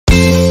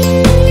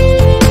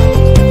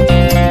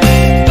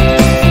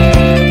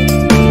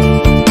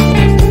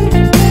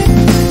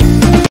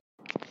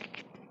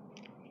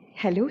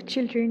Hello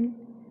children,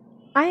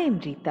 I am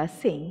Rita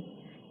Singh,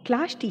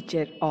 class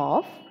teacher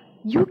of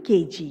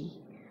UKG.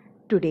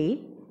 Today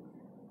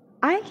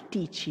I'll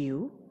teach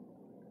you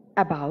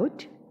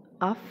about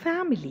a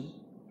family.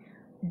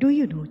 Do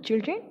you know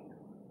children,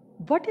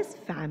 what is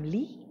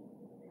family?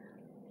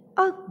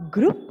 A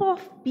group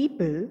of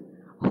people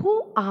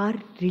who are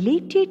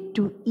related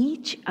to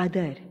each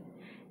other,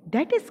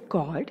 that is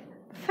called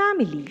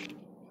family.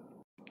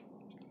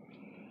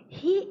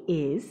 He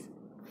is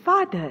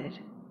father.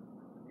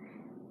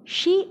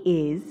 She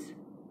is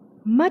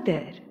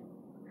mother.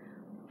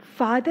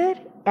 Father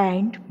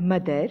and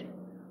mother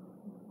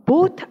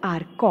both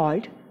are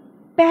called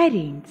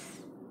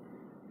parents.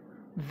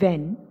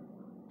 When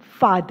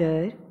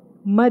father,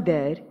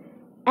 mother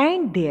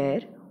and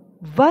their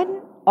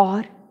one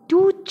or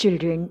two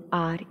children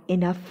are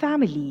in a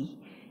family,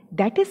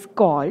 that is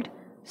called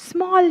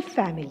small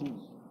family.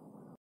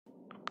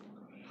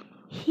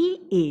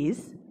 He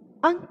is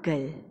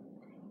uncle.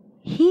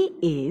 He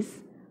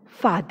is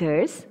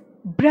father's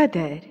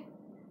brother.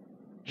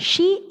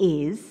 She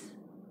is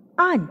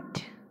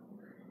aunt.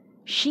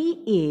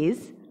 She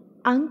is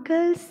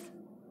uncle's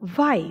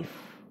wife.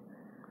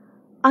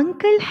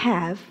 Uncle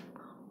have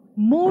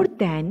more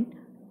than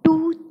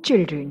 2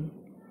 children.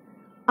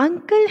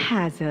 Uncle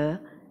has a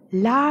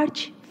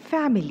large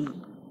family.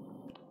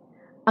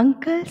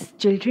 Uncle's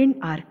children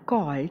are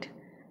called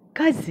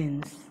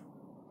cousins.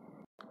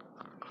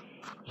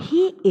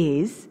 He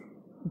is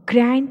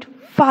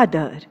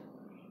grandfather.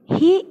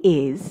 He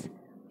is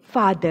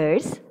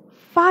father's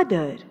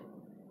father.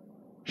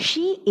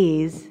 She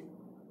is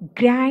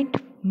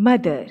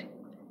grandmother.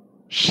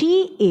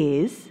 She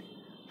is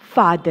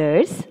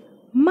father's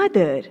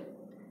mother.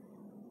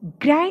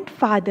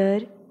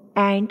 Grandfather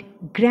and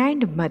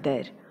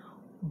grandmother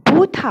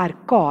both are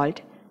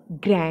called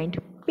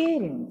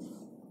grandparents.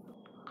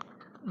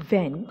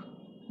 When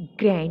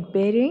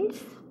grandparents,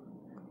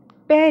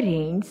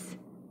 parents,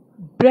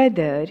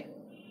 brother,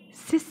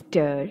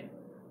 sister,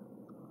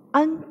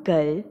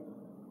 uncle,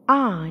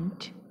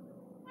 aunt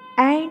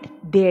and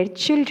their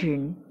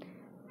children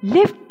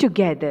live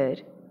together,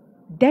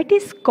 that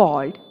is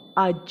called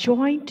a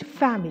joint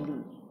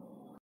family.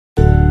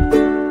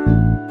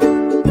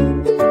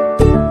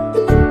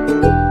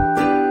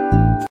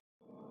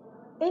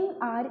 In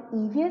our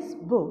EVS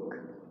book,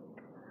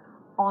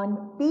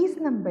 on page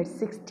number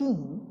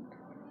 16,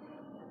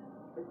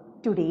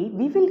 today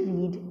we will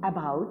read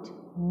about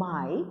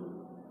my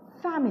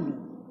family.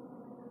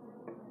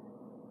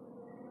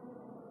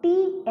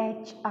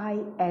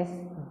 THIS,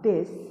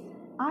 this,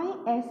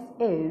 IS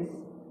is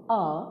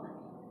a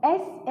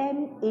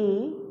SMALL,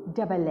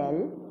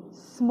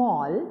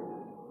 small,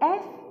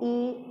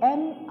 FAMILY,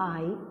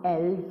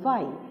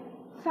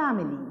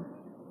 family.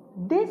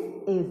 This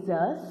is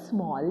a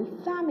small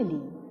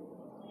family.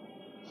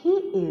 He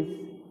is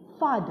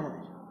father.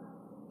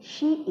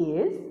 She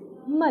is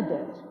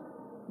mother.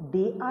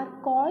 They are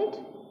called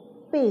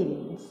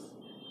parents.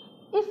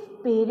 If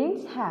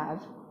parents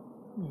have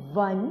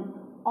 1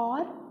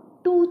 or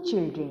 2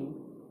 children,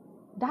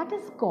 that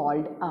is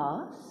called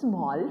a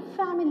small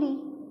family.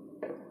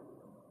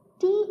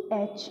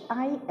 THIS,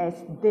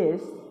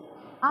 this,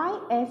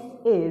 IS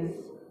is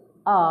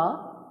a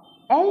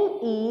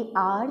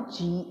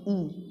LARGE,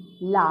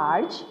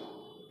 large,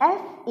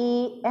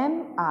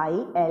 FAMILY,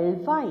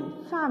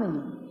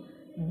 family.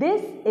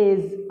 This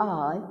is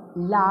a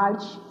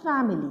large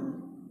family.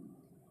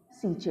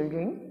 See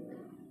children,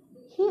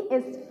 he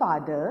is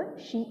father,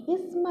 she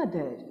is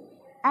mother,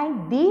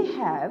 and they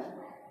have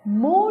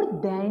more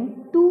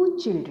than 2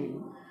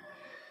 children.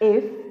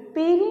 If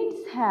parents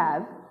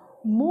have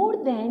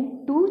more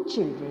than 2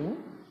 children,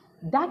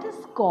 that is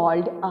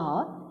called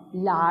a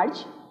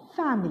large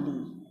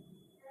family.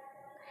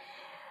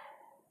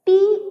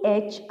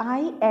 THIS,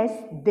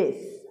 this,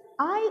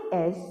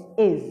 IS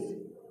is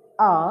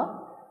a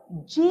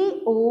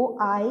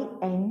JOINT,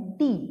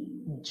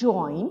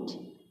 joint,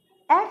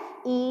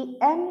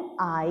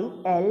 FAMILY,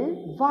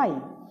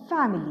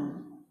 family.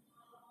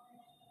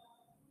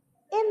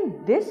 In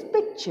this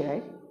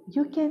picture,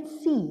 you can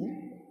see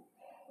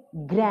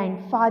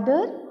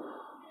grandfather,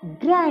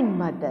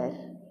 grandmother.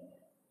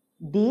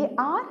 They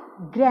are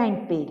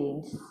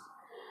grandparents.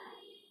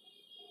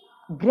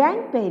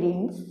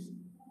 Grandparents,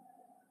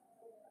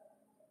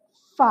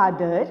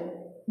 father,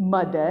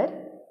 mother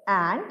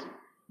and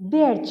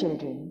their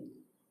children.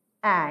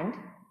 And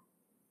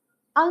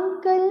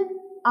uncle,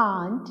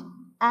 aunt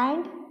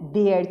and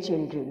their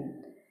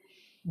children.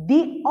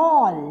 They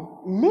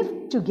all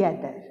live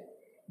together.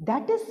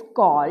 That is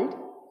called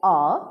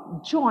a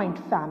joint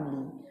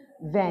family.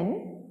 When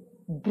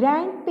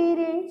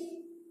grandparents,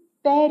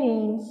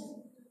 parents,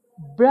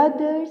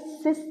 brother,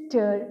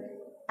 sister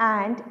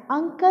and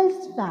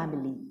uncle's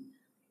family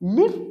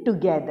live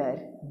together,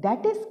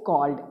 that is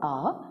called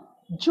a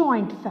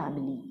joint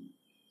family.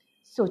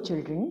 So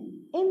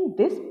children, in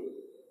this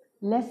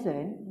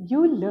lesson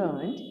you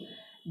learned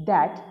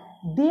that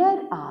there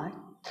are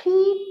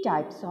 3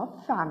 types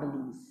of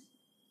families: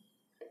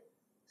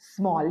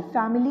 small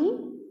family,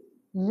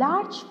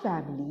 large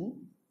family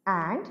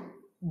and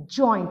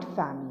joint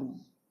family.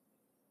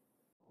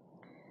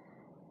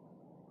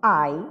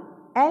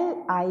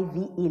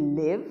 I-L-I-V-E,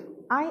 live,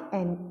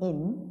 I-N,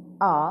 in,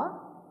 a,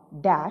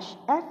 dash,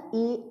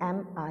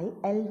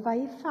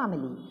 F-A-M-I-L-Y,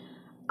 family.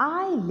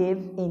 I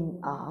live in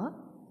a,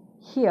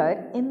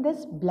 here in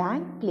this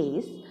blank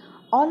place,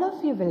 all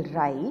of you will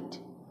write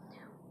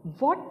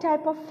what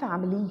type of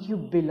family you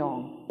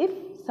belong.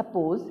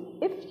 Suppose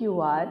you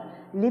are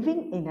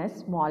living in a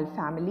small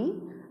family,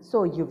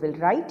 so you will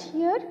write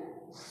here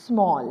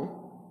small,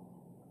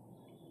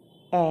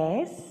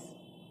 S-M-A-L-L,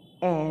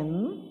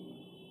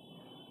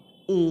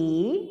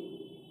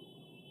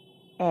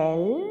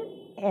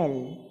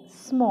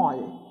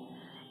 small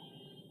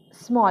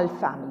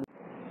family.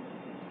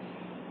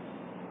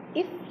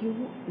 If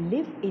you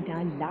live in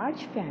a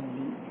large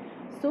family,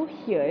 so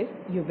here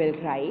you will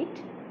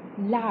write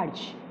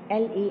large,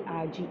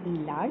 L-A-R-G-E,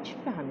 large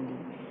family.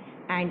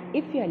 And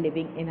if you are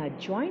living in a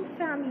joint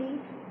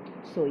family,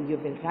 so you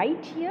will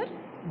write here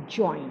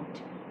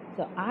joint.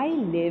 So I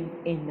live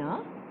in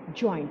a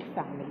joint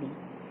family.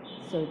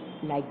 So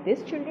like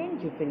this, children,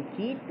 you will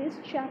read this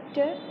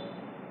chapter